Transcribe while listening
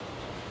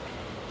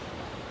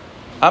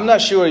I'm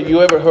not sure if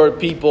you ever heard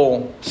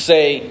people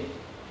say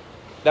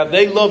that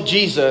they love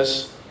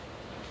Jesus,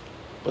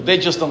 but they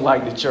just don't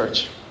like the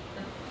church.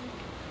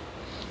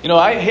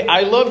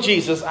 I love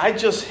Jesus, I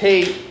just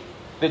hate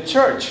the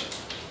church.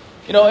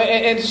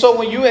 And so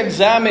when you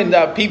examine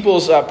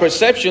people's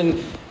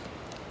perception,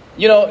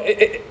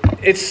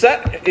 it's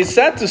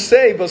sad to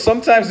say, but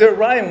sometimes they're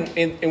right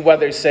in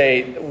what they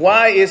say.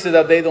 Why is it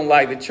that they don't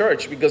like the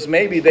church? Because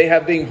maybe they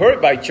have been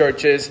hurt by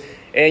churches,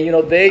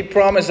 and they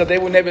promise that they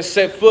will never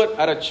set foot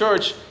at a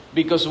church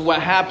because of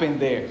what happened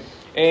there.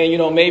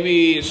 And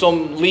maybe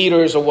some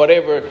leaders or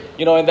whatever,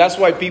 and that's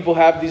why people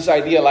have this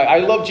idea like, I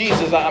love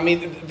Jesus. I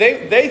mean,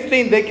 they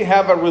think they can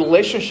have a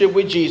relationship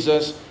with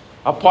Jesus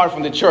apart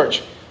from the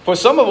church. For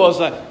some of us,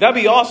 that'd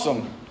be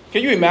awesome.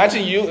 Can you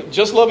imagine you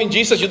just loving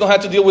Jesus? You don't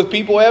have to deal with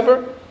people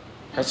ever.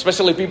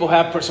 Especially people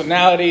have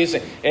personalities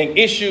and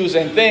issues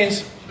and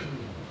things.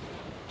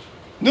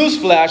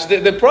 Newsflash,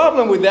 the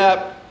problem with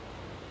that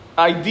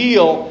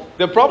ideal,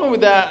 the problem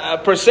with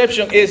that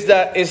perception is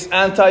that it's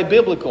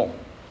anti-biblical.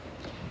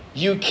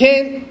 You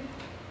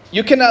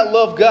cannot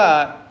love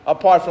God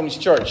apart from His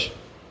church.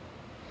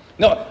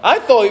 No, I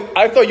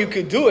thought you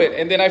could do it,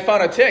 and then I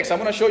found a text. I'm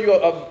going to show you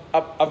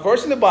a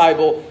verse in the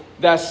Bible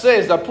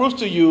that proves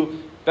to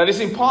you that it's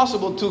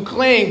impossible to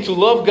claim to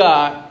love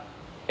God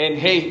and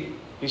hate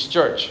His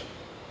church.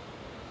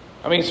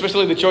 I mean,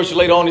 especially the church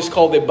later on is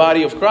called the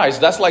body of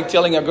Christ. That's like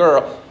telling a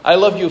girl, I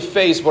love your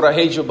face, but I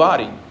hate your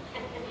body.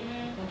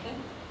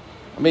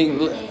 I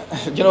mean,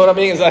 you know what I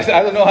mean?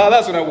 I don't know how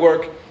that's going to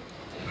work.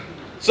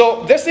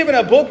 So there's even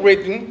a book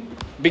written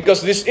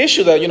because this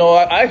issue that,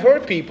 I've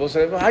heard people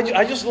say,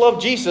 I just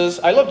love Jesus.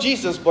 I love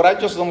Jesus, but I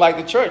just don't like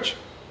the church.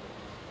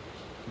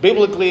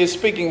 Biblically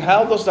speaking,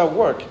 how does that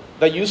work?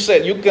 That you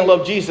said you can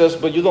love Jesus,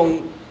 but you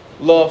don't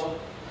love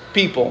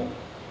people.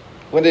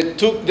 When the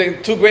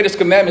two greatest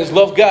commandments,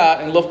 love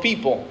God and love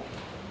people.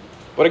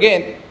 But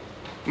again,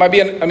 might be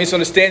a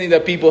misunderstanding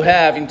that people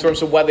have in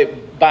terms of what the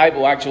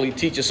Bible actually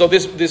teaches. So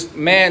this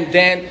man,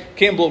 Dan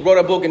Kimball, wrote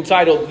a book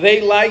entitled,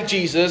 They Like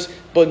Jesus,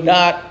 but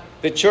Not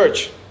the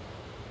Church.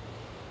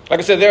 Like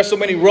I said, there's so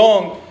many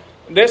wrong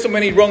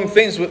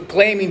things with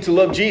claiming to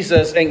love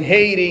Jesus and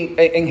hating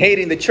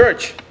the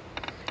church.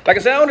 Like I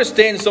said, I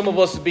understand some of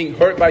us being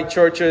hurt by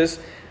churches.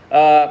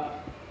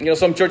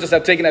 Some churches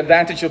have taken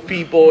advantage of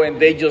people and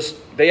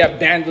they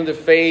abandon the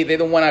faith. They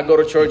don't want to go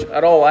to church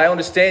at all. I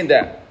understand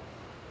that.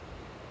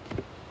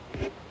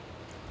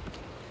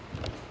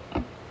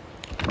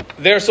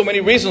 There are so many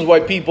reasons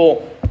why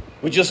people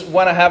would just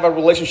want to have a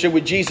relationship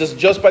with Jesus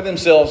just by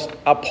themselves,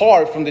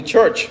 apart from the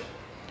church.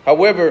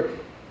 However,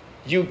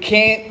 you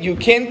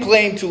can't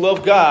claim to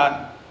love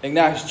God and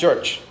not His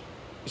church.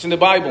 It's in the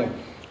Bible.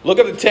 Look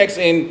at the text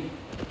in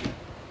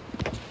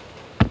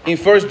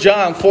 1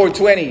 John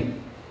 4:20.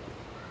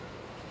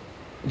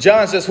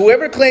 John says,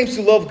 whoever claims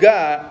to love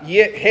God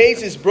yet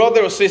hates his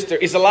brother or sister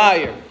is a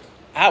liar.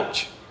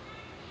 Ouch.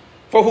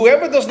 For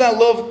whoever does not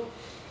love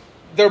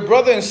their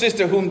brother and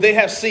sister whom they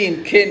have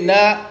seen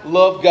cannot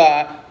love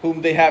God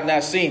whom they have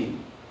not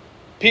seen.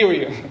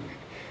 Period.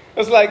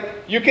 It's like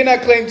you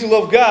cannot claim to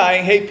love God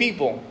and hate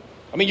people.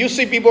 I mean, you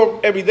see people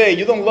every day.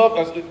 You don't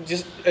love.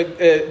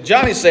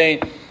 John is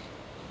saying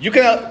you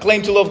cannot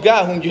claim to love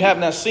God whom you have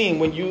not seen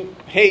when you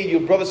hate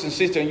your brothers and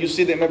sisters and you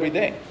see them every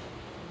day.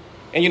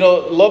 And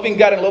loving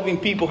God and loving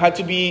people had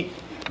to be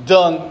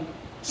done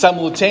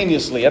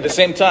simultaneously at the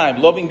same time.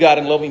 Loving God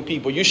and loving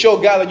people. You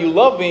show God that you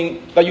love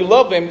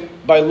Him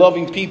by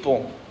loving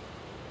people.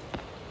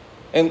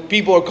 And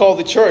people are called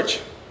the church.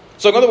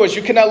 So in other words,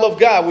 you cannot love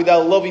God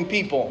without loving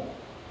people.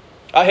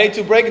 I hate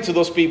to break it to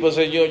those people.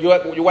 Say you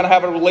want to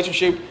have a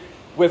relationship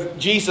with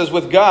Jesus,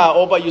 with God,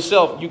 all by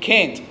yourself. You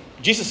can't.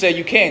 Jesus said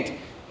you can't.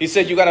 He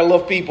said you got to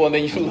love people and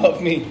then you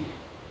love me.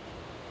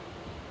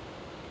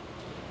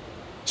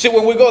 See,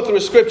 when we go through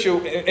Scripture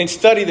and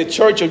study the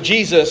church of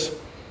Jesus,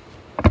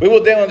 we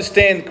will then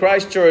understand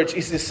Christ's church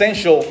is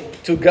essential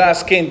to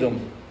God's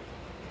kingdom.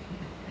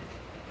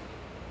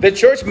 The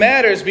church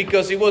matters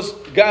because it was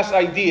God's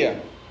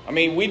idea. I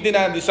mean, we did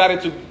not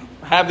decide to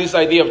have this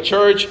idea of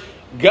church.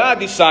 God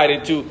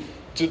decided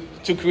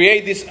to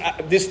create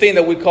this thing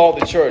that we call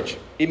the church.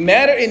 It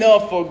mattered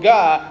enough for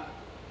God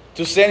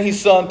to send His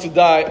Son to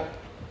die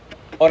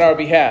on our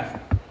behalf.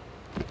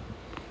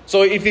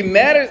 So if it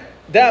mattered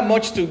that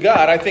much to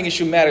God, I think it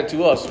should matter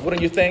to us.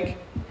 Wouldn't you think?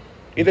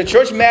 If the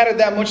church mattered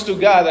that much to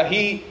God that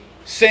He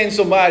sent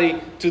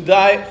somebody to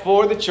die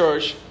for the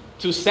church,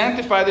 to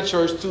sanctify the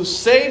church, to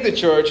save the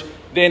church,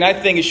 then I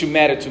think it should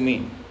matter to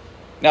me.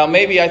 Now,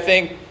 maybe I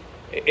think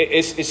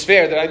it's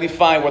fair that I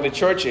define what the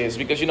church is.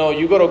 Because, you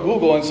go to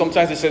Google and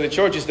sometimes they say the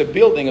church is the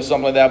building or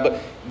something like that.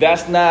 But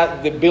that's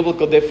not the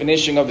biblical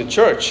definition of the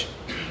church.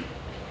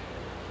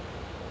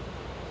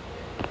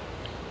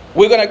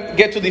 We're going to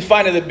get to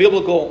define it the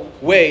biblical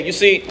way. You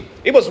see,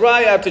 it was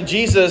right after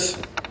Jesus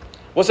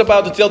was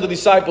about to tell the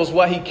disciples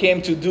what He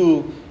came to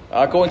do,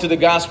 according to the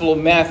Gospel of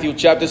Matthew,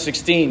 chapter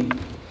 16.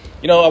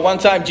 At one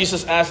time,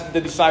 Jesus asked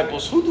the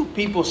disciples, who do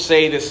people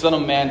say the Son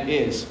of Man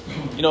is?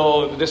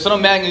 the Son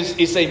of Man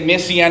is a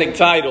messianic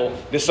title.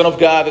 The Son of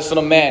God, the Son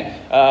of Man.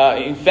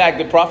 In fact,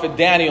 the prophet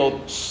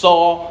Daniel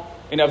saw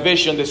in a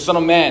vision the Son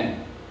of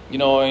Man.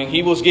 And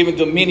he was given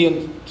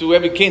dominion to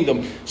every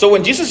kingdom. So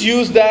when Jesus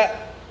used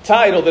that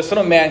title, the Son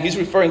of Man, he's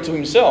referring to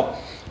himself.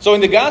 So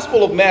in the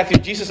Gospel of Matthew,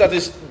 Jesus asked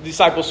his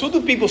disciples, who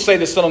do people say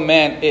the Son of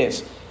Man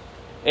is?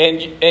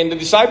 And the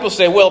disciples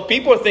say, well,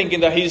 people are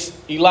thinking that he's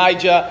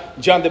Elijah,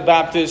 John the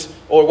Baptist,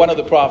 or one of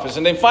the prophets.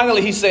 And then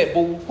finally he said,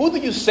 but who do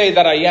you say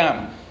that I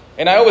am?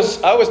 And I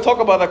always talk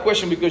about that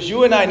question because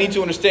you and I need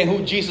to understand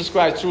who Jesus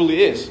Christ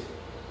truly is.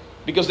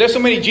 Because there's so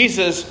many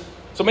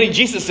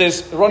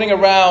Jesuses running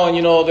around,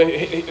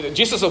 the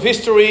Jesus of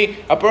history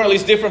apparently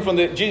is different from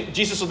the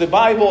Jesus of the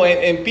Bible.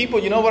 And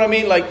people, you know what I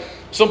mean? Like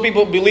some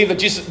people believe that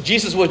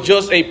Jesus was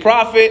just a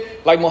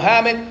prophet like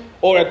Muhammad,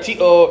 or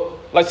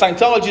like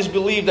Scientologists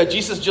believe that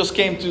Jesus just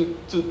came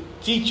to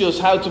teach us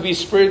how to be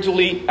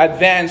spiritually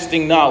advanced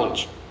in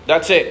knowledge.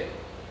 That's it.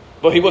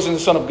 But he wasn't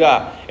the Son of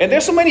God. And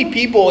there's so many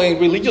people in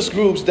religious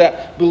groups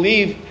that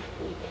believe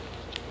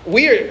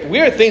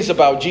weird things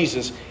about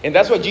Jesus. And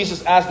that's why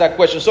Jesus asked that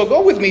question. So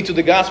go with me to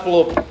the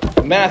Gospel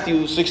of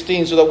Matthew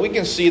 16 so that we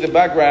can see the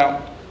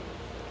background.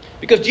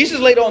 Because Jesus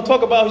later on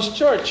talked about his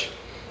church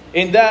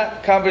in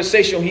that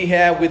conversation he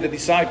had with the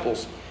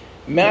disciples.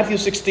 Matthew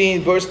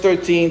 16 verse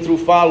 13 through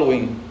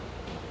following.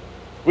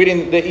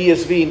 Reading the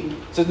ESV.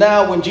 It says,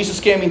 now when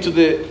Jesus came into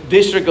the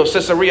district of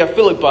Caesarea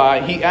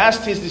Philippi, he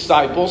asked his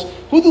disciples,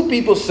 who do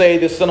people say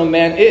the Son of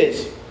Man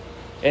is?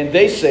 And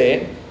they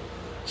said,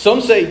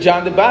 some say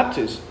John the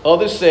Baptist,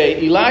 others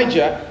say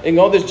Elijah, and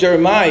others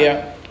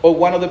Jeremiah, or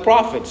one of the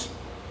prophets.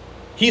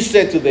 He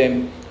said to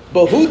them,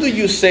 but who do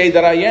you say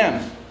that I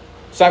am?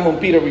 Simon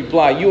Peter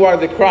replied, you are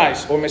the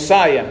Christ, or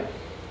Messiah,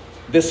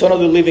 the Son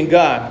of the living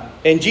God.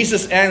 And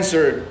Jesus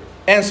answered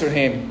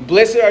him,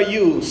 blessed are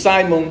you,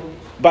 Simon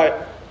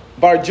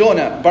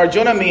Bar-Jonah.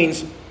 Bar-Jonah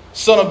means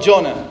son of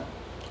Jonah,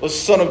 or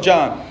son of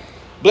John.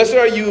 Blessed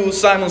are you,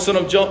 Simon, son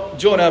of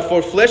Jonah,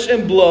 for flesh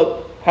and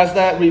blood has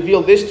not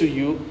revealed this to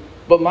you,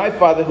 but my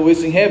Father who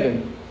is in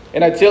heaven.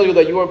 And I tell you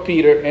that you are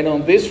Peter, and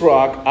on this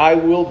rock I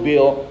will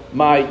build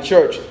my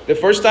church. The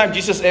first time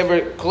Jesus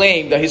ever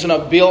claimed that he's going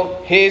to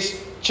build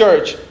his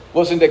church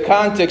was in the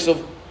context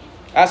of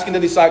asking the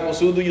disciples,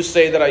 who do you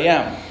say that I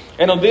am?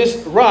 And on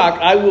this rock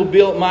I will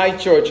build my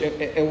church.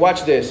 And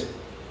watch this.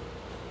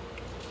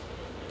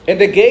 And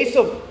the gates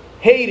of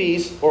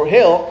Hades, or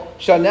hell,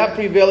 shall not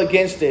prevail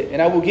against it. And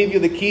I will give you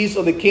the keys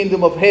of the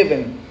kingdom of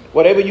heaven.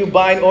 Whatever you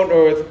bind on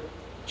earth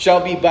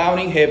shall be bound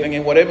in heaven,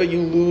 and whatever you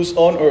loose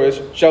on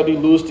earth shall be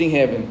loosed in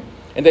heaven.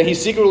 And then he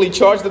secretly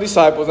charged the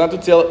disciples not to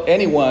tell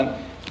anyone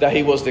that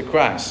he was the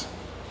Christ.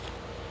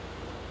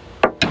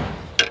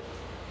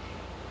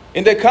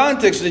 In the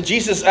context that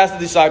Jesus asked the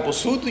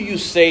disciples, who do you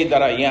say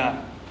that I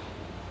am?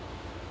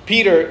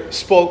 Peter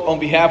spoke on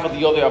behalf of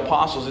the other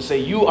apostles and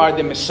said, you are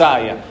the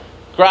Messiah.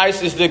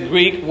 Christ is the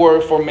Greek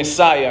word for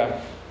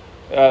Messiah,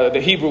 the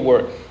Hebrew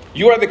word.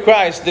 You are the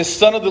Christ, the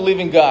Son of the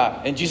living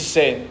God. And Jesus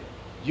said,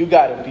 you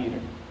got it, Peter.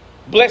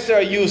 Blessed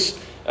are you,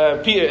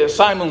 Peter,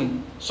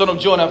 Simon, son of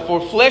Jonah,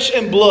 for flesh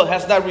and blood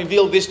has not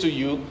revealed this to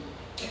you.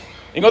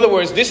 In other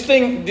words, this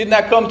thing did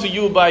not come to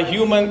you by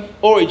human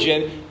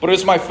origin, but it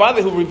was my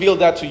Father who revealed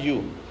that to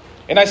you.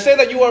 And I say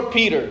that you are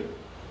Peter,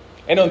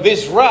 and on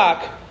this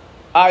rock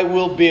I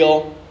will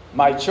build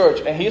my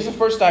church. And here's the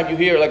first time you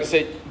hear, like I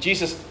said,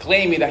 Jesus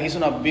claiming that he's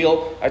going to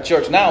build a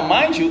church. Now,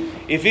 mind you,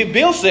 if he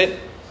builds it,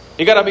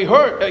 it got to be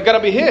it got to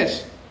be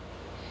his.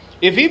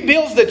 If he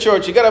builds the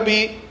church, it got to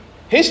be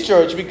his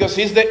church because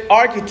he's the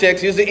architect,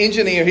 he's the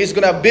engineer, he's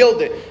going to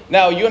build it.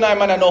 Now, you and I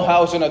might not know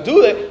how he's going to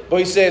do it, but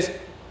he says,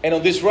 and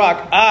on this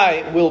rock,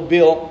 I will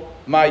build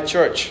my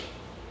church.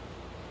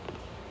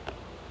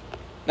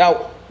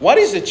 Now, what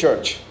is the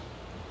church?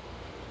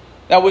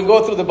 Now, when we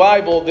go through the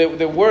Bible,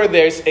 the word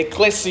there is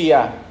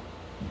Ekklesia.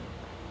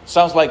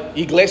 Sounds like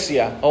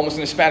Iglesia, almost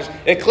in Spanish.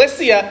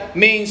 Ekklesia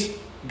means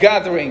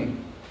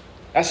gathering,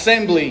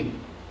 assembly,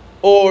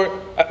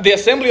 or the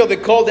assembly of the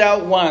called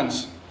out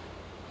ones.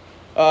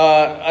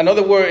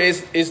 Another word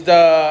is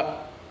the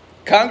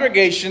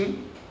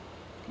congregation,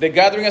 the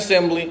gathering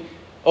assembly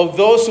of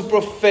those who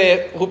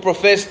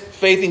profess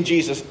faith in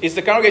Jesus. It's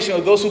the congregation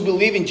of those who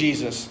believe in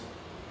Jesus.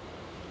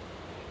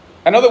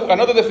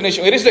 Another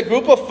definition, it is a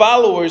group of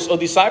followers or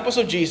disciples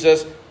of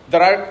Jesus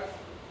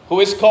who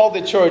is called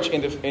the church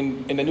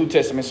in the New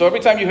Testament. So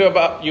every time you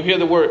hear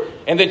the word,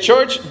 and the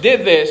church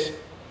did this,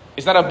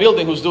 it's not a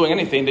building who's doing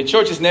anything. The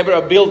church is never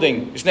a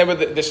building. It's never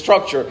the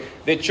structure.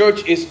 The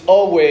church is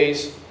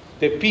always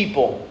the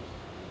people.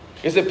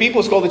 It's the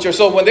people who's called the church.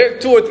 So when there are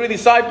 2 or 3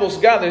 disciples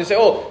gathered and say,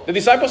 oh, the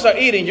disciples are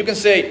eating, you can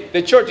say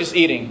the church is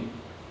eating.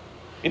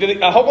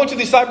 If a whole bunch of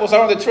disciples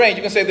are on the train,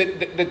 you can say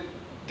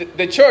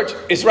the church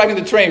is riding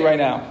the train right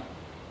now.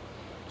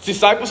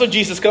 Disciples of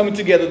Jesus coming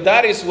together.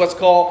 That is what's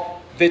called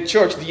the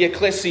church, the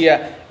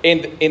Ekklesia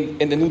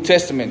in the New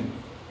Testament.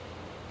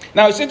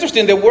 Now it's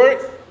interesting, the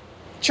word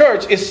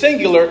church is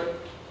singular,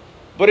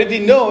 but it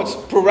denotes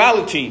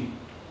plurality.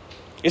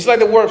 It's like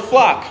the word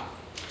flock.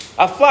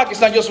 A flock is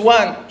not just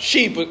one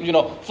sheep.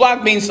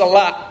 Flock means a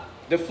lot.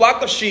 The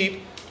flock of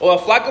sheep or a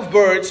flock of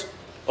birds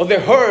or the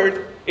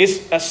herd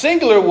is a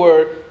singular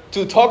word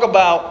to talk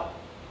about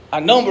a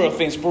number of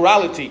things,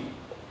 plurality.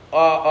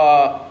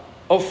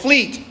 Of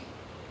fleet.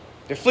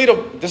 The fleet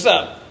of, this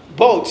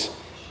boats.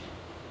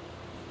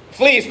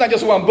 Fleet is not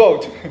just one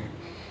boat.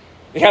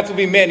 It has to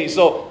be many.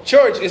 So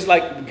church is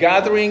like the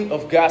gathering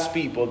of God's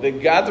people, the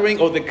gathering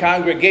of the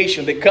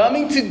congregation, the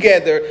coming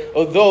together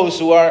of those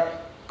who are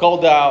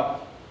called out,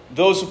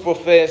 those who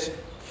profess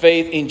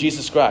faith in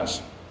Jesus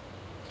Christ.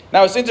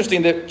 Now it's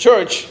interesting, the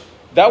church,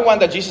 that one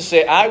that Jesus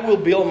said, I will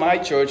build my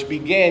church,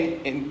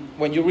 began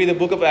when you read the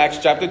book of Acts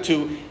chapter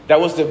 2, that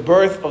was the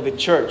birth of the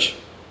church.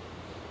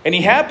 And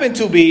it happened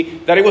to be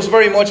that it was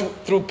very much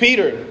through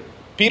Peter.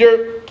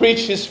 Peter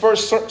preached his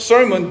first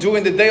sermon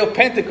during the day of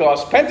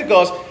Pentecost.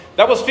 Pentecost,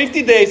 that was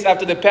 50 days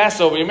after the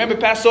Passover. You remember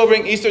Passover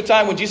in Easter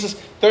time when Jesus,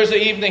 Thursday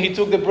evening, he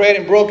took the bread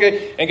and broke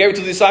it and gave it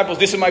to the disciples.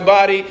 This is my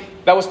body.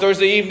 That was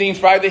Thursday evening.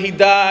 Friday he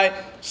died.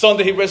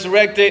 Sunday he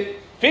resurrected.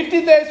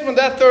 50 days from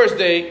that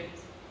Thursday,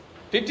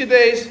 50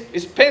 days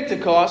is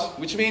Pentecost,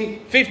 which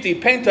means 50,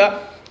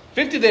 penta.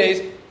 50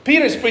 days,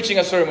 Peter is preaching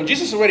a sermon.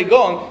 Jesus is already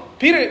gone.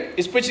 Peter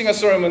is preaching a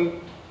sermon.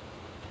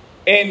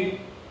 And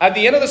at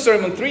the end of the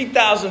sermon,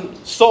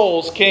 3,000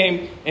 souls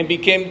came and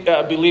became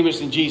believers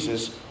in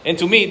Jesus. And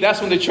to me,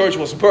 that's when the church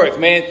was birthed,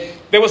 man.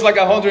 There was like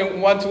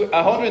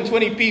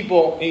 120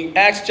 people in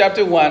Acts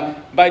chapter 1.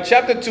 By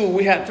chapter 2,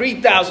 we had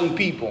 3,000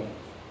 people.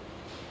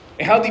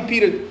 And how did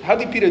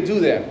Peter do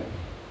that?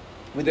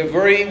 With the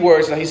very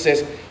words that he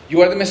says,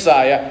 you are the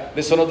Messiah,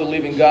 the Son of the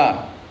living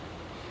God.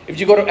 If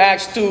you go to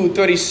Acts 2,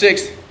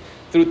 36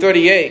 through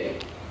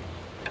 38,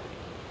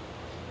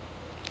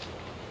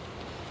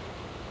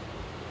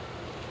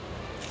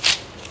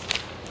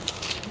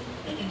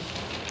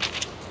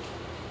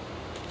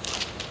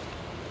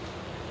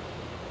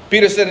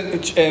 Peter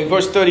said in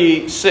verse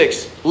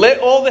 36, let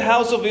all the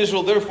house of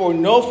Israel therefore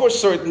know for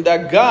certain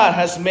that God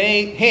has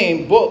made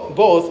him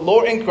both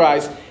Lord and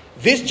Christ,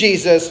 this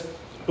Jesus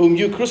whom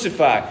you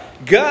crucified.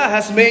 God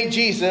has made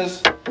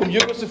Jesus whom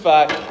you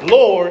crucified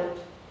Lord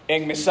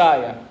and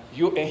Messiah.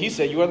 And he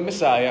said, you are the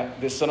Messiah,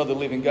 the Son of the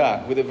living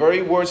God. With the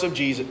very words of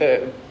Jesus,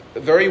 the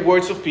very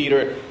words of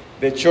Peter,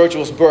 the church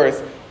was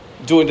birthed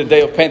during the day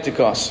of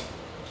Pentecost.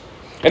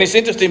 And it's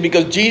interesting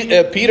because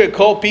Peter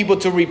called people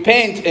to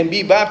repent and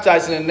be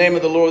baptized in the name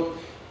of the Lord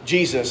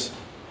Jesus.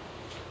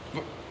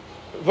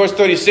 Verse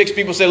 36,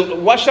 people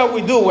said, what shall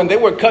we do? When they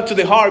were cut to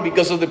the heart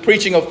because of the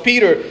preaching of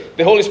Peter,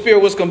 the Holy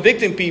Spirit was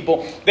convicting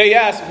people. They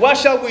asked, what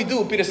shall we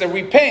do? Peter said,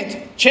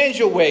 repent, change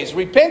your ways.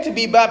 Repent and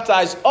be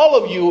baptized,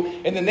 all of you,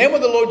 in the name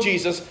of the Lord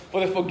Jesus, for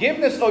the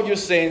forgiveness of your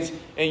sins,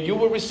 and you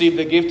will receive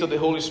the gift of the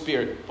Holy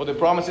Spirit. For the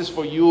promises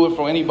for you and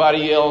for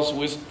anybody else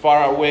who is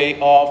far away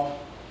off,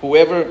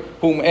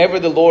 whomever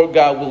the Lord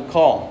God will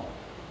call.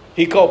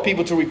 He called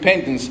people to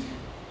repentance.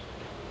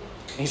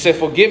 He said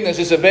forgiveness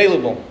is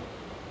available.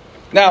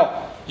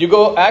 Now, you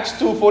go Acts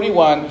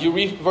 2:41, you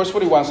read verse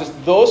 41, says,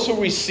 those who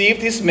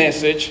received his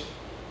message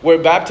were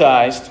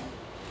baptized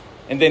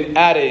and then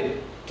added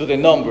to the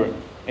number.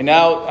 And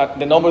now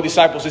the number of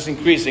disciples is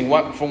increasing.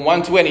 From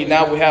 120,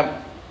 now we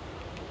have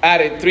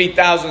added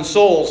 3,000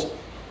 souls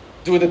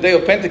during the day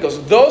of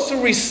Pentecost. Those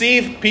who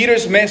received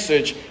Peter's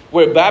message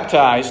were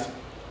baptized,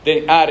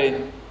 then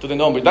added to the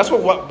number. That's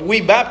what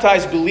we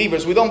baptize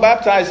believers. We don't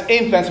baptize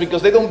infants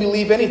because they don't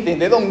believe anything.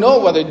 They don't know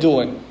what they're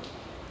doing.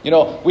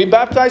 We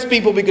baptize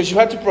people because you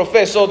have to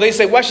profess. So they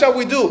say, what shall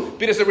we do?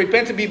 Peter said,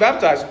 repent and be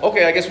baptized.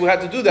 Okay, I guess we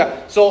have to do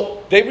that.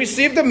 So they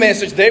received the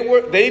message.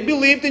 They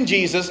believed in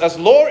Jesus as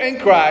Lord and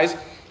Christ,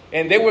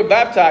 and they were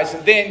baptized.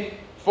 And then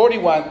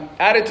 41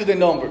 added to the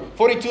number.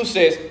 42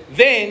 says,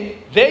 then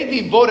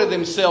they devoted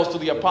themselves to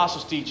the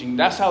apostles' teaching.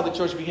 That's how the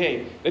church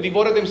behaved. They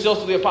devoted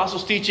themselves to the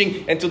apostles'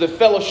 teaching and to the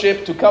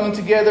fellowship, to coming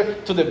together,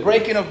 to the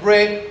breaking of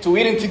bread, to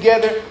eating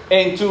together,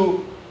 and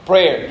to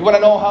prayer. You want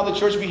to know how the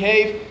church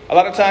behaved? A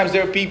lot of times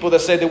there are people that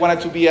said they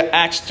wanted to be an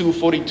Acts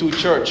 2:42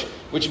 church,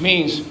 which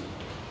means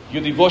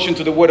your devotion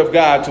to the Word of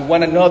God, to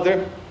one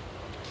another,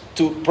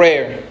 to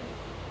prayer.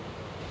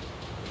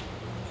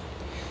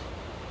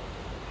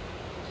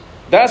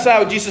 That's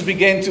how Jesus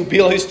began to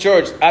build his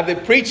church, at the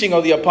preaching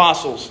of the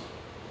apostles.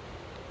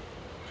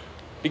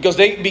 Because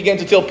they began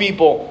to tell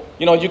people,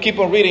 you keep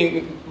on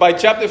reading, by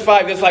chapter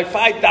 5, there's like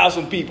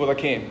 5,000 people that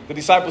came. The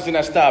disciples did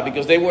not stop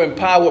because they were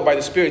empowered by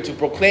the Spirit to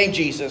proclaim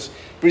Jesus,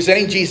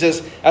 presenting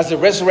Jesus as the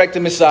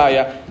resurrected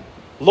Messiah,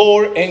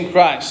 Lord and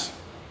Christ.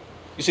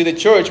 You see, the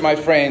church, my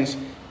friends,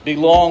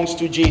 belongs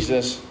to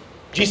Jesus.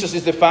 Jesus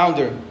is the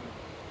founder.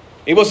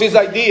 It was his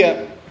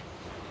idea.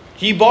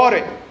 He bought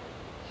it.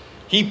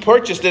 He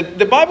purchased it.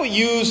 The Bible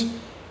uses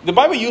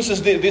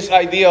this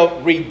idea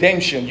of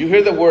redemption. You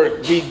hear the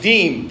word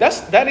redeem.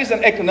 That is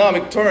an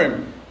economic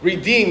term.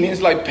 Redeem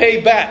means like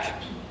pay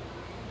back.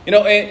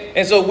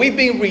 And so we've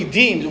been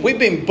redeemed. We've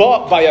been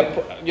bought by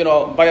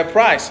a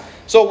price.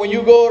 So when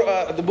you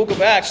go to the book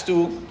of Acts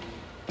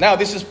now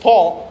this is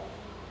Paul.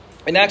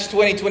 In Acts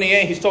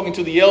 20:28, he's talking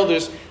to the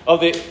elders of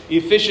the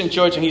Ephesian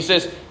church, and he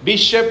says, be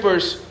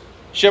shepherds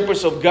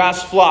shepherds of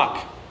God's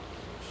flock.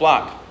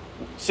 Flock.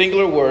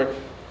 Singular word,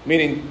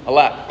 meaning a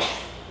lot.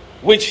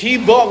 Which he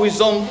bought with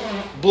his own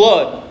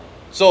blood.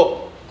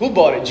 So, who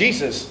bought it?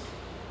 Jesus.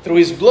 Through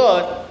his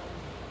blood,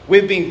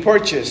 we've been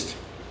purchased.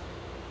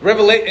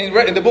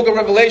 In the book of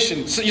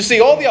Revelation, so you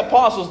see, all the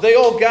apostles, they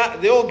all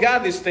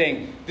got this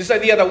thing. This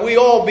idea that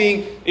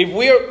if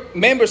we're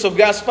members of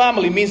God's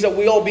family, means that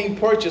we all being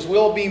purchased, we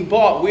all being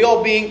bought, we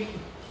all being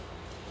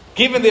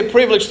given the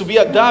privilege to be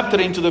adopted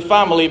into the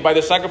family by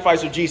the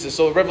sacrifice of Jesus.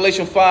 So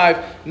Revelation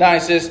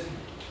 5:9 says,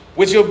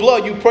 with your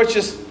blood you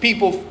purchased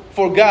people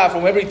for God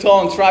from every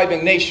tongue, tribe,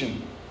 and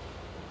nation.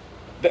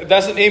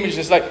 That's an image.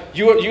 It's like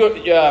John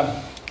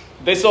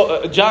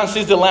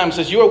sees the Lamb,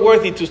 says, you are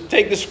worthy to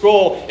take the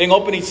scroll and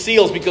open its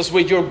seals, because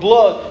with your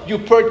blood you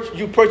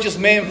purchased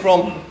men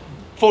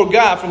for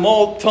God from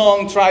all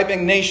tongue, tribe,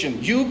 and nation.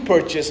 You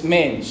purchased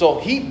men. So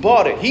he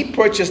bought it. He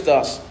purchased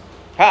us.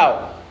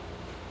 How?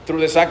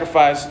 Through the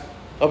sacrifice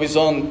of his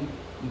own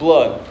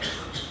blood.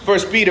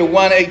 1 Peter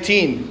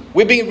 1:18.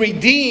 We've been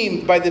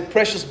redeemed by the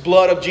precious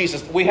blood of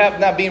Jesus. We have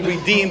not been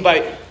redeemed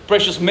by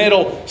precious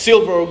metal,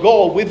 silver, or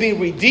gold. We've been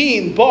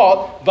redeemed,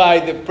 bought by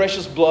the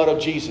precious blood of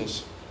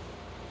Jesus.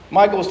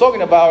 Michael was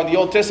talking about in the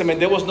Old Testament,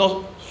 there was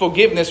no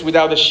forgiveness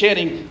without the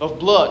shedding of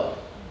blood.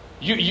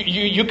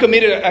 You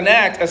committed an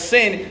act, a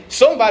sin,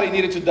 somebody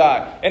needed to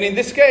die. And in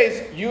this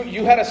case,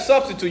 you had a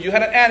substitute, you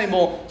had an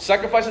animal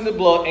sacrificing the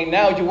blood, and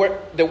now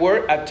they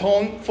were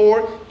atoned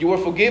for, you were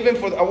forgiven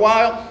for a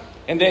while,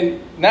 and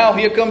then now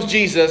here comes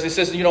Jesus. He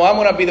says, I'm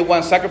going to be the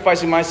one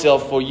sacrificing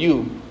myself for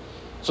you,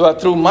 so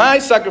that through my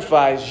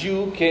sacrifice,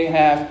 you can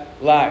have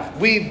life.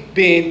 We've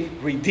been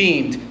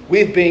redeemed.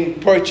 We've been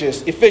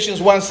purchased. Ephesians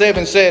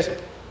 1:7 says,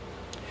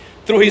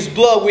 through his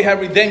blood we have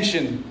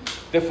redemption,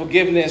 the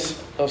forgiveness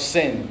of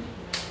sin.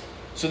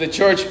 So the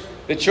church,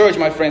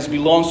 my friends,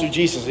 belongs to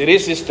Jesus. It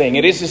is his thing.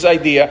 It is his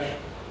idea.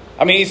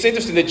 I mean, it's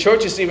interesting. The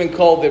church is even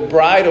called the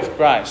bride of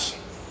Christ.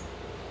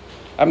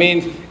 I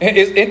mean,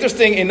 it's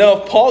interesting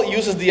enough, Paul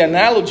uses the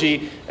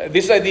analogy,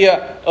 this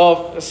idea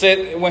of,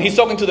 when he's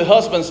talking to the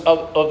husbands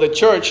of the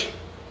church,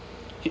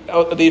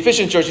 the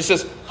Ephesians church, he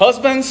says,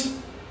 husbands,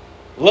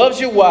 love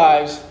your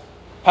wives.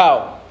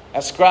 How?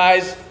 As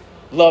Christ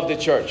loved the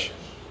church.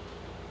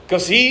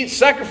 Because he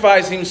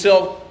sacrificed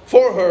himself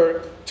for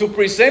her to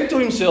present to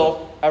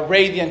himself a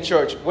radiant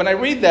church. When I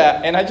read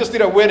that, and I just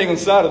did a wedding on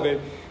Saturday,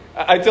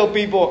 I tell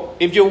people,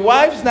 if your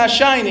wife's not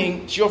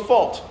shining, it's your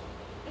fault.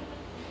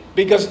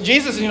 Because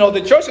Jesus,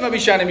 the church is going to be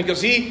shining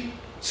because he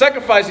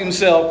sacrificed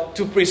himself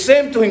to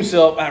present to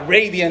himself a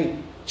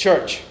radiant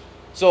church.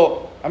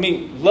 So,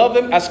 love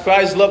them as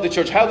Christ loved the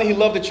church. How did he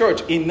love the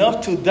church?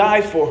 Enough to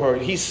die for her.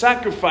 He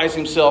sacrificed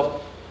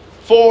himself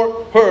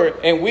for her.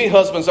 And we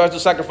husbands are to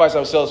sacrifice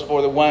ourselves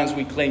for the ones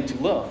we claim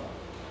to love.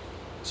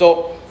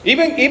 So,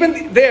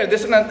 even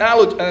there's an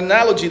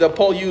analogy that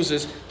Paul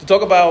uses to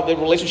talk about the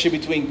relationship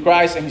between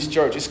Christ and his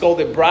church. It's called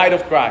the bride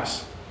of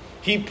Christ.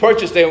 He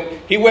purchased them.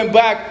 He went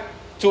back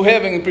to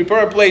heaven and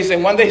prepared a place,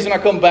 and one day he's going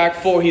to come back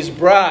for his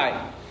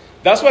bride.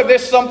 That's why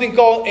there's something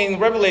called in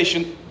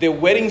Revelation the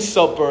wedding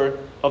supper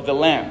of the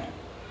Lamb.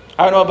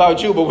 I don't know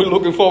about you, but we're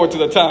looking forward to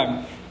the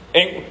time.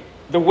 And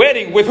the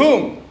wedding with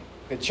whom?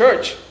 The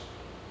church.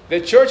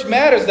 The church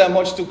matters that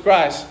much to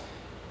Christ.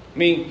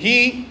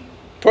 He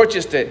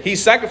purchased it. He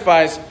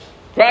sacrificed.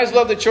 Christ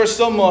loved the church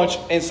so much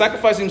and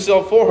sacrificed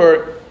himself for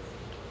her.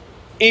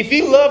 If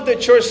he loved the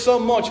church so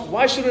much,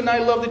 why shouldn't I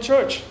love the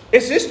church?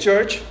 It's his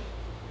church.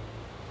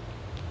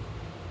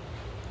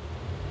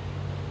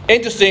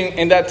 Interesting,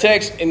 in that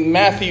text in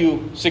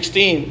Matthew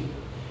 16,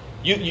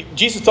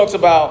 Jesus talks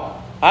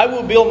about, I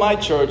will build my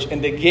church,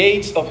 and the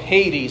gates of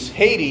Hades.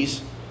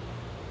 Hades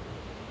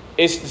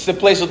is the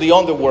place of the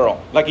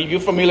underworld. Like if you're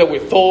familiar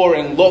with Thor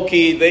and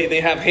Loki, they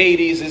have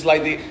Hades. It's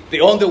like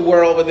the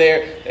underworld over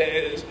there.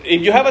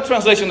 If you have a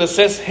translation that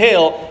says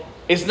hell,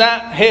 it's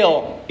not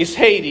hell, it's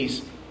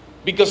Hades.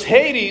 Because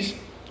Hades,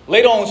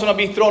 later on, is going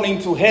to be thrown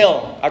into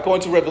hell,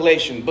 according to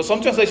Revelation. But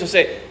some translations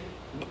say,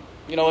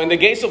 in the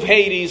gates of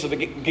Hades, or the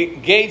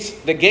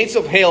gates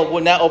of hell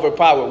will not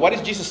overpower. What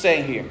is Jesus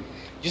saying here?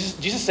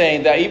 Jesus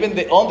saying that even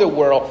the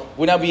underworld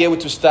will not be able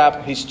to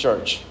stop his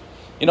church.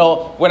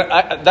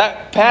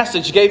 That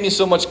passage gave me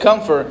so much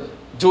comfort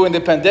during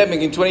the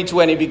pandemic in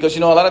 2020, because, a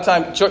lot of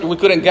times we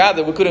couldn't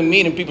gather, we couldn't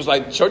meet, and people's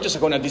like, churches are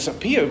going to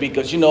disappear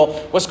because,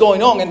 what's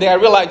going on? And then I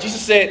realized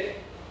Jesus said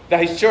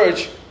that his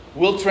church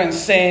will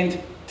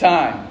transcend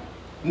time.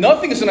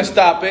 Nothing is going to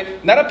stop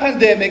it. Not a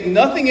pandemic.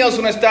 Nothing else is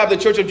going to stop the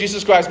church of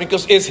Jesus Christ,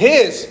 because it's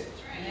his.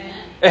 Amen.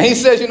 And he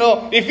says,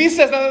 if he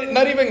says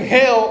not even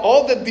hell,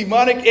 all the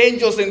demonic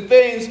angels and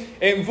things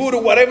and voodoo,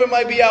 whatever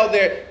might be out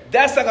there,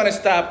 that's not going to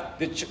stop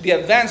the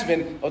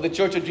advancement of the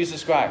church of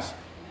Jesus Christ.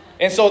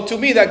 And so to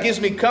me, that gives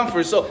me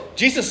comfort. So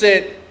Jesus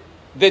said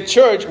the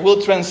church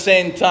will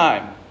transcend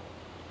time.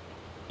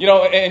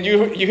 And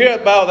you hear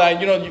about that.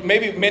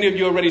 Maybe many of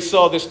you already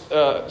saw this,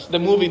 the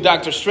movie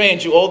Doctor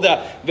Strange. All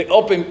the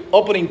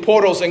opening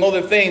portals and all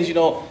the things.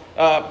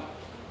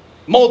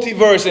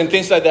 Multiverse and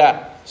things like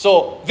that.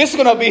 So this is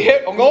going to be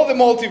hit on all the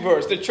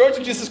multiverse. The Church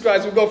of Jesus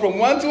Christ will go from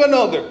one to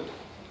another.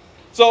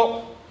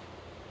 So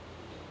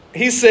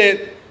he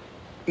said,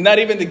 not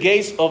even the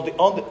gates of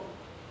the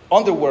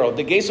underworld,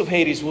 the gates of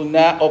Hades will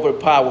not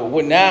overpower,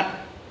 will not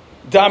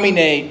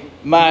dominate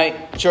my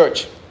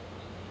church.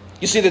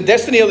 You see, the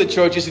destiny of the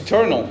church is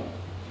eternal.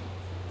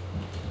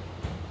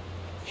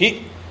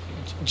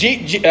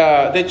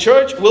 The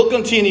church will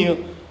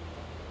continue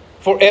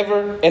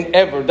forever and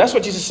ever. That's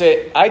what Jesus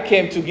said. I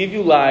came to give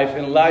you life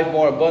and life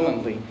more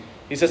abundantly.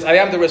 He says, I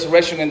am the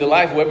resurrection and the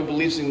life. Whoever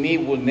believes in me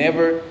will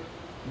never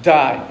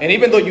die. And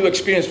even though you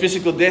experience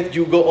physical death,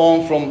 you go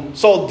on from...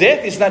 So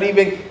death is not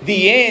even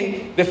the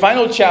end, the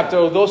final chapter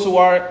of those who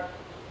are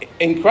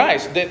in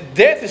Christ.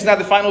 Death is not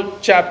the final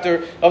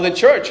chapter of the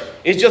church.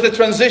 It's just a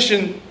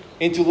transition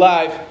into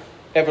life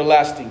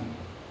everlasting.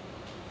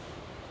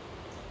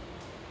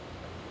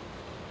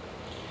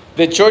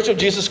 The church of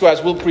Jesus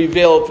Christ will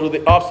prevail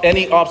through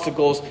any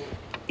obstacles.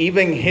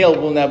 Even hell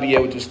will not be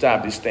able to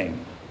stop this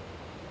thing.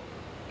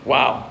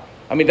 Wow.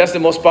 I mean, that's the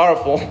most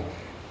powerful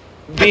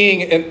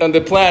being on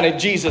the planet,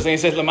 Jesus. And he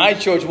says, my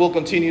church will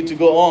continue to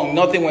go on.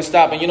 Nothing will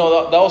stop. And, that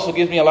also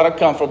gives me a lot of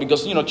comfort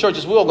because,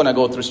 churches, we're all going to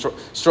go through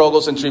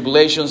struggles and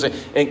tribulations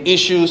and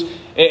issues.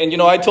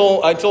 And I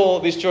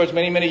told this church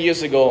many, many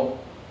years ago,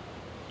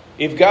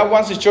 if God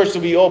wants his church to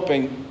be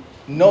open,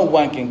 no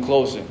one can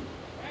close it.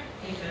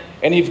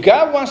 And if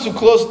God wants to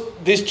close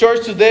this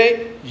church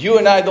today, you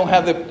and I don't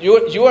have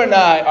you and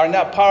I are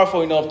not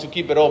powerful enough to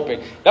keep it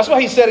open. That's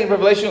why he said in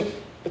Revelation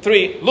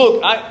 3,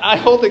 look, I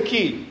hold the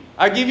key.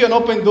 I give you an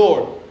open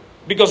door.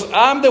 Because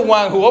I'm the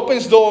one who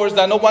opens doors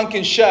that no one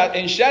can shut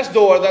and shuts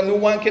doors that no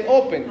one can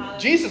open.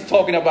 Jesus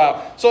talking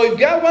about. So if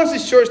God wants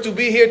his church to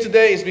be here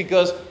today, it's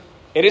because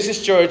it is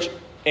his church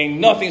and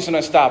nothing's going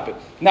to stop it.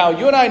 Now,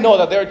 you and I know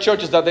that there are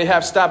churches that they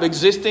have stopped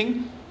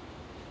existing.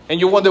 And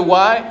you wonder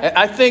why?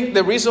 I think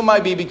the reason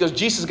might be because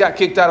Jesus got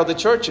kicked out of the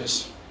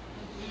churches.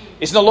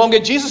 It's no longer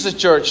Jesus'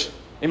 church.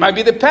 It might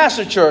be the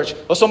pastor church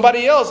or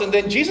somebody else. And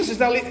then Jesus is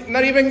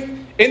not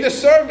even in the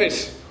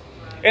service.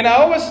 And I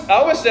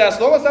always say, as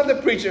long as I'm the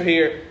preacher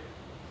here,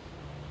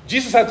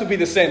 Jesus had to be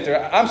the center.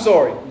 I'm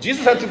sorry.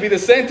 Jesus had to be the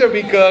center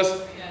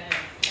because...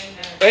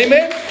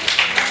 Amen?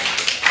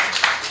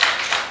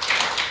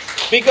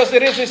 Because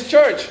it is his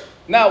church.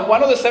 Now,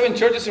 one of the 7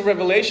 churches in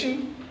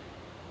Revelation...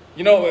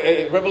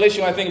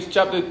 Revelation, I think it's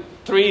chapter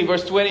 3,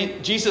 verse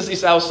 20. Jesus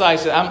is outside.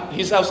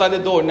 He's outside the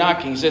door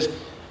knocking. He says,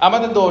 I'm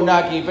at the door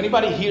knocking. If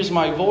anybody hears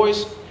my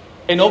voice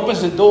and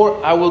opens the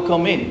door, I will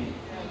come in.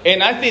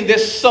 And I think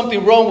there's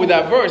something wrong with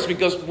that verse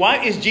because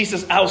why is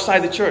Jesus outside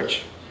the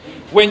church?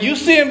 When you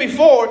see him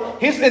before,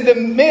 he's in the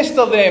midst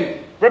of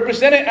them,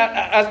 represented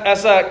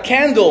as a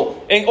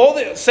candle. And all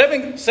the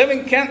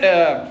seven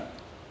candles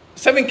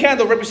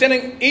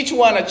representing each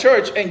one a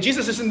church, and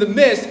Jesus is in the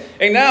midst,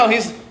 and now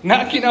he's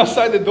knocking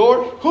outside the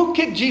door. Who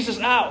kicked Jesus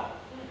out?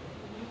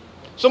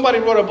 Somebody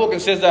wrote a book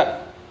and says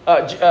that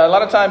a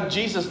lot of times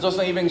Jesus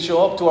doesn't even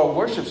show up to our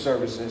worship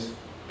services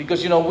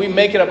because, we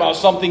make it about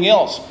something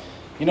else.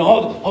 The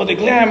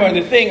glamour and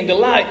the thing and the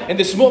light and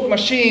the smoke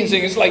machines,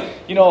 and it's like,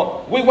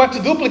 we want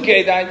to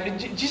duplicate that.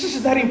 Jesus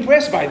is not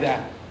impressed by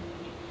that.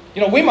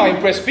 We might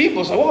impress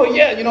people. So, we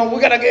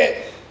got to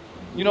get...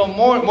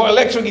 more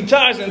electric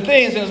guitars and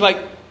things. And it's like,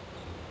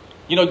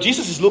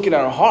 Jesus is looking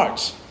at our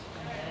hearts.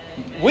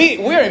 We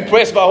are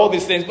impressed by all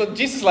these things. But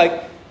Jesus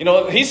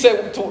he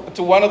said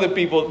to one of the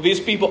people,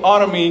 these people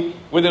honor me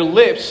with their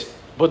lips,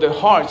 but their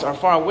hearts are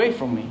far away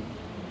from me.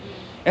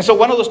 And so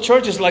one of those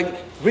churches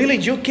really,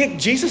 you kick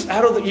Jesus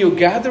out of your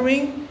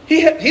gathering?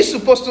 He's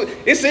supposed to,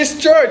 it's his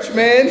church,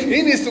 man.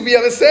 He needs to be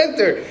at the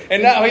center.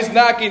 And now he's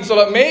knocking so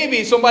that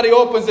maybe somebody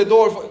opens the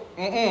door for,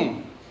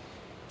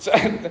 So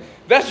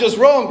that's just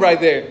wrong right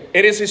there.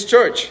 It is his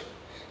church.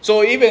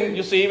 So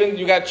even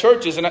you got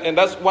churches, and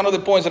that's one of the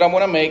points that I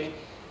want to make,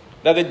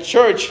 that the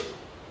church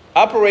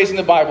operates in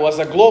the Bible as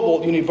a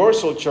global,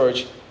 universal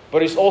church,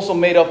 but it's also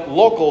made of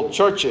local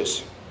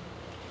churches.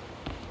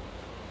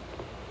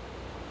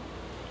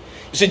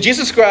 You see,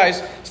 Jesus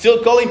Christ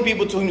still calling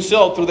people to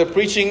himself through the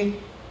preaching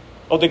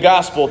of the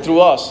gospel through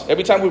us.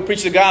 Every time we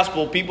preach the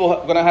gospel, people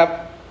are going to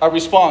have a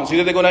response.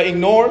 Either they're going to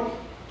ignore,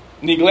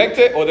 neglect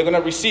it, or they're going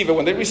to receive it.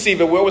 When they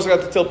receive it, we always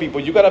got to tell people,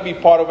 you got to be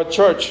part of a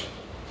church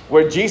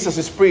where Jesus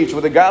is preached,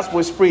 where the gospel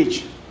is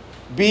preached.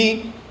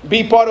 Be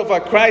part of a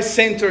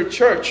Christ-centered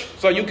church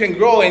so you can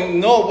grow and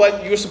know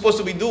what you're supposed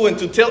to be doing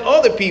to tell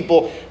other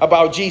people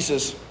about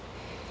Jesus.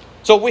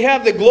 So we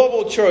have the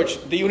global church.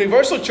 The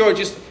universal church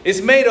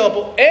is made up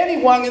of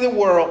anyone in the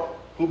world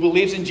who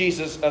believes in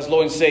Jesus as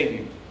Lord and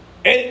Savior.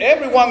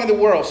 Everyone in the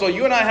world. So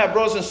you and I have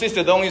brothers and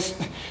sisters.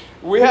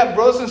 We have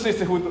brothers and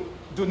sisters who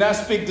do not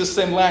speak the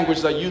same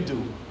language that you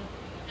do.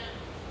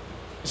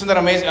 Isn't that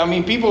amazing? I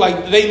mean, people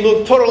they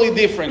look totally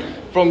different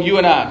from you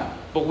and I.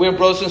 But we're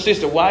brothers and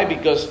sisters. Why?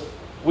 Because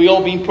we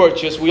all been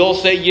purchased. We all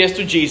say yes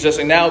to Jesus.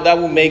 And now that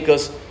will make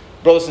us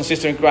brothers and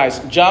sisters in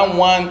Christ. John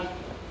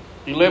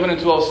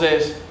 1:11-12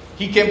 says,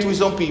 He came to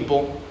his own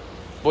people,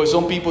 but his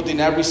own people did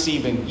not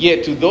receive him.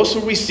 Yet to those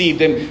who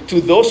received him, to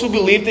those who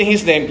believed in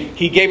his name,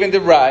 he gave them the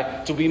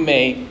right to be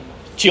made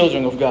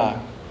children of God.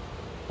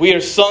 We are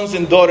sons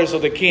and daughters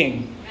of the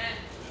King.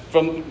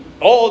 from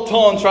all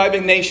tongue, tribe,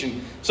 and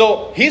nation.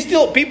 So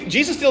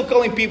Jesus still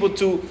calling people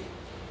to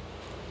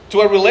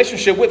a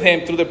relationship with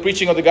him through the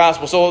preaching of the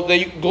gospel. So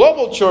the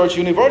global church,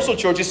 universal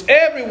church, is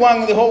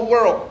everyone in the whole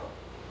world.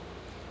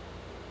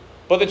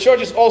 But the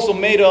church is also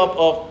made up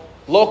of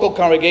local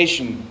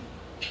congregation,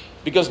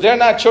 because they're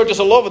not churches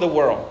all over the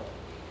world.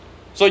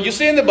 So you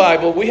see in the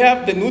Bible, we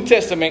have the New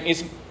Testament.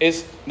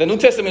 The New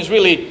Testament is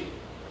really,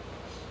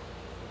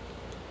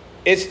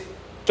 it's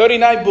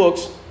 39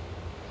 books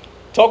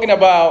talking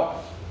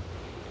about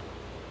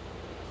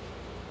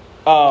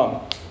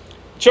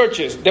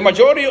churches. The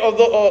majority of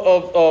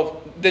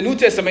the New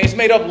Testament is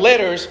made of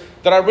letters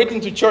that are written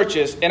to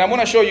churches. And I'm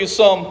going to show you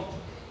some.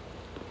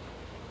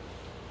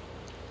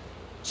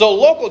 So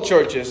local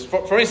churches,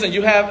 for instance,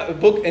 you have a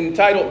book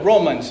entitled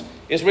Romans.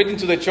 It's written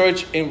to the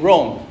church in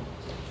Rome.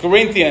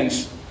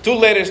 Corinthians, 2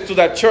 letters to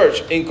that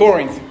church in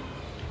Corinth.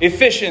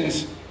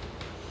 Ephesians,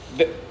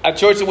 a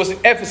church that was in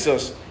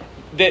Ephesus.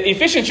 The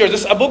Ephesian church,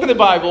 this is a book in the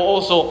Bible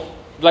also,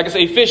 like I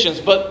say,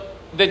 Ephesians. But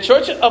the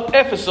church of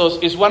Ephesus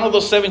is one of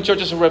those 7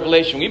 churches in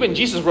Revelation. Even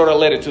Jesus wrote a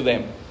letter to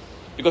them,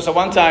 because at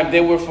one time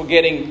they were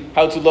forgetting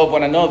how to love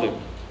one another.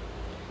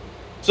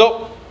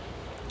 So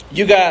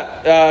you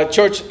got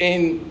church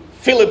in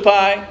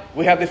Philippi.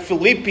 We have the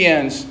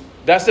Philippians.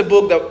 That's the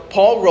book that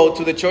Paul wrote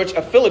to the church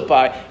of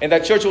Philippi. And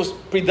that church was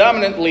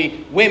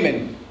predominantly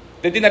women.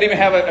 They did not even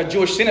have a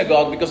Jewish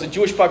synagogue, because the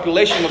Jewish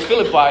population of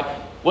Philippi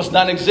was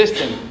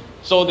non-existent.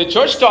 So the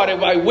church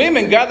started by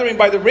women gathering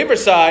by the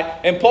riverside.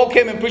 And Paul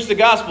came and preached the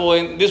gospel.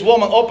 And this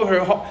woman opened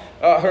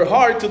her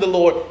heart to the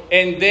Lord.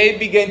 And they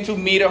began to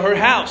meet at her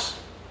house.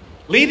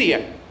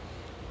 Lydia.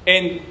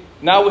 And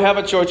now we have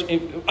a church.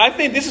 I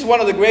think this is one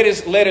of the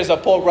greatest letters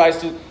that Paul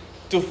writes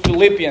to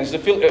Philippians.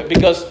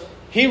 Because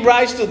he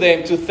writes to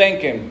them to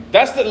thank him.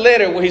 That's the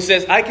letter where he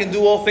says, I can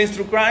do all things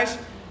through Christ.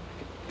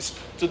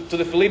 To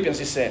the Philippians,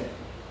 he said.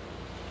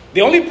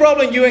 The only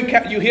problem you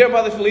hear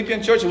about the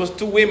Philippian church was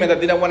 2 women that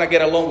didn't want to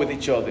get along with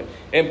each other.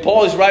 And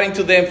Paul is writing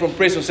to them from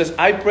prison, says,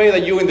 I pray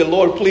that you and the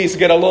Lord please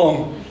get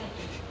along.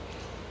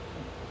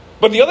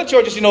 But the other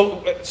churches,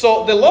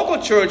 so the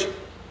local church,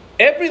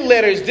 every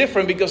letter is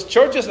different, because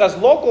churches as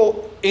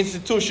local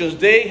institutions,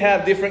 they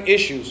have different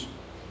issues.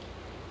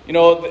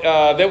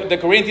 The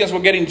Corinthians were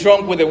getting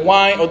drunk with the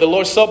wine or the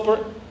Lord's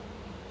Supper.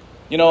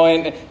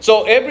 And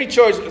so every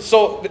church,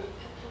 so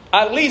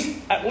at least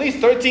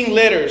 13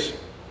 letters.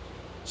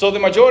 So the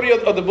majority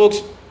of the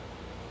books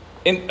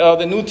in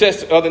the New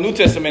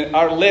Testament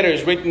are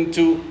letters written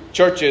to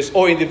churches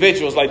or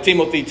individuals, like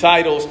Timothy,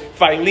 Titus,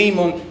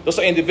 Philemon. Those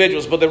are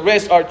individuals, but the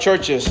rest are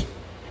churches.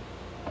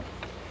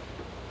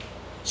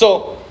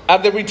 So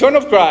at the return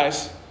of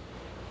Christ,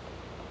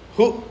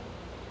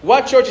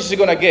 what church is he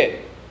going to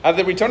get? At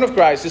the return of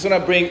Christ, he's going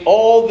to bring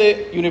all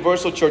the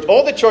universal church,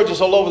 all the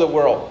churches all over the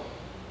world.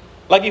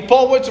 Like if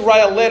Paul were to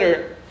write a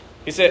letter,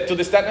 he said, to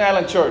the Staten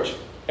Island church,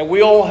 and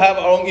we all have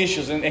our own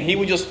issues, and he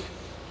would just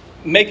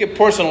make it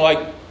personal,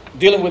 like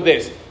dealing with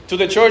this. To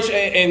the church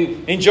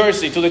in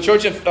Jersey, to the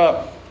church in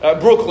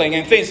Brooklyn,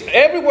 and things.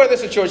 Everywhere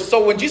there's a church.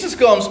 So when Jesus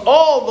comes,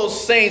 all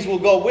those saints will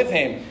go with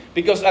him.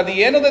 Because at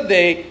the end of the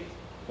day,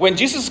 when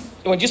Jesus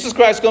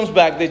Christ comes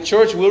back, the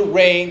church will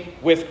reign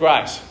with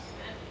Christ.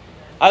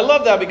 I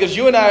love that, because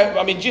you and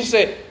I mean, Jesus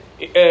said,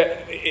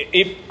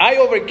 if I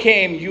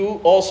overcame,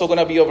 you also going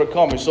to be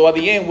overcomers. So at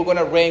the end, we're going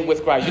to reign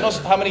with Christ. You know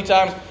how many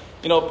times,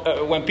 when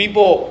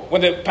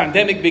the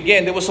pandemic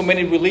began, there were so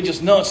many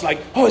religious nuts like,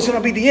 oh, it's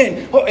going to be the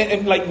end. Oh,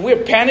 and like we're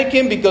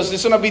panicking because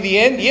it's going to be the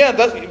end. Yeah,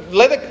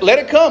 let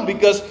it come,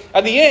 because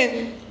at the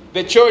end,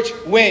 the church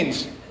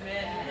wins.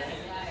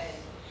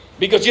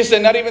 Because Jesus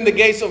said, not even the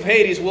gates of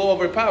Hades will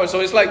overpower. So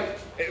it's like,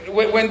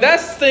 when that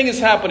thing is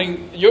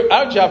happening,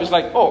 our job is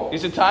like, oh,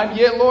 is it time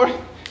yet, Lord?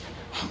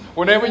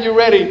 Whenever you're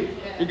ready.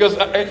 Because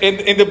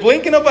in the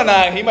blinking of an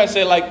eye, he might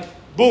say like,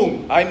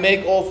 boom, I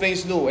make all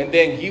things new. And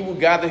then he will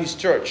gather his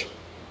church.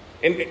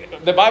 And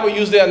the Bible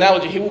used the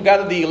analogy, he will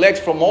gather the elect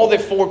from all the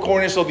 4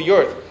 corners of the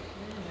earth.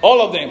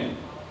 All of them.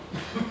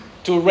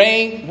 To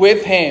reign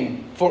with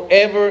him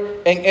forever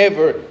and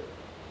ever.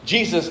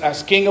 Jesus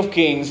as King of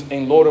Kings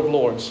and Lord of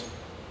Lords.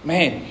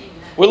 Man,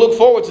 we look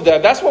forward to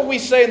that. That's what we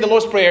say in the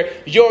Lord's Prayer.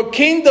 Your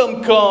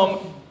kingdom come,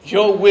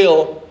 your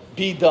will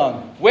be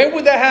done. When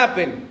would that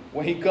happen?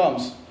 When he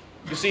comes.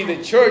 You see,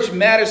 the church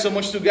matters so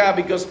much to God,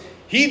 because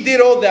he did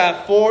all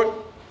that for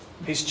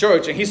his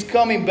church. And he's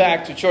coming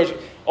back to church.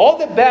 All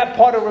the bad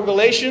part of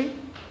Revelation,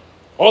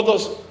 all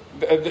those,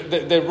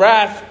 the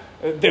wrath,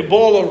 the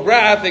ball of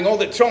wrath, and all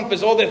the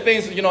trumpets, all the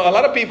things. A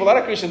lot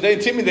of Christians, they're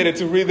intimidated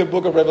to read the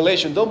book of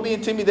Revelation. Don't be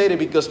intimidated,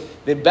 because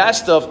the bad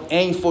stuff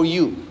ain't for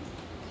you.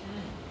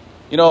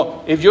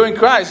 If you're in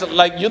Christ,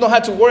 like, you don't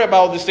have to worry about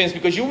all these things,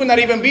 because you will not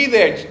even be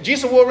there.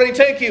 Jesus will already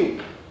take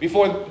you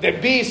before the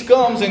beast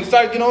comes and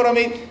starts, you know what I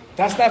mean?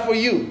 That's not for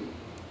you.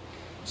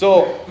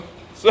 So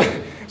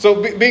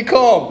be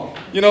calm,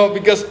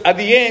 because at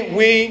the end,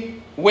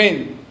 we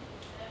win.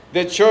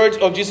 The church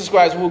of Jesus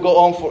Christ will go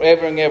on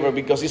forever and ever,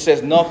 because he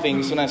says nothing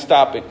is going to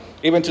stop it.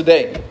 Even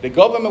today, the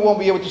government won't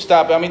be able to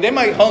stop it. I mean, they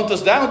might hunt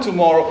us down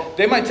tomorrow.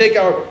 They might take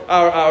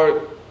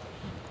our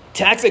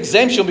tax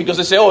exemption because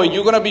they say, oh,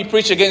 you're going to be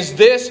preached against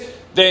this,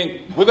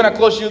 then we're going to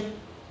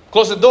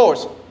close the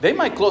doors. They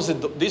might close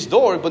this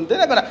door, but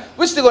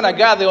we're still going to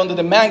gather under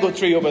the mango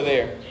tree over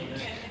there.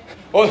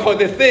 Or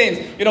the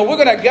things, we're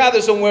going to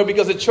gather somewhere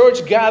because the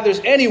church gathers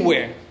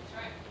anywhere.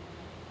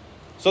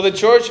 So the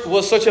church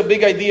was such a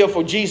big idea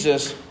for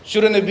Jesus.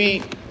 Shouldn't it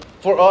be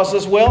for us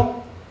as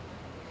well?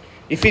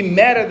 If it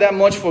mattered that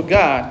much for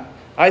God,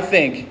 I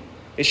think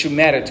it should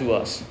matter to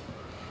us.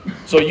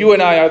 So you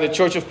and I are the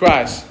church of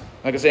Christ.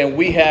 Like I said, and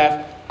we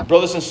have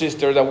brothers and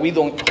sisters that we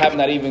have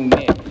not even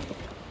met.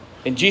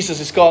 And Jesus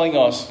is calling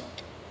us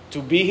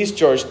to be his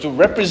church, to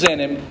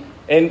represent him,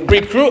 and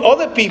recruit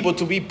other people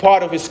to be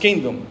part of his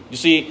kingdom. You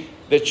see,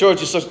 the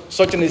church is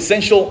such an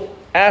essential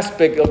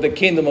aspect of the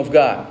kingdom of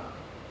God.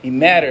 It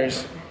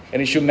matters,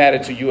 and it should matter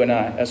to you and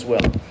I as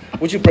well.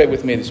 Would you pray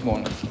with me this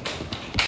morning?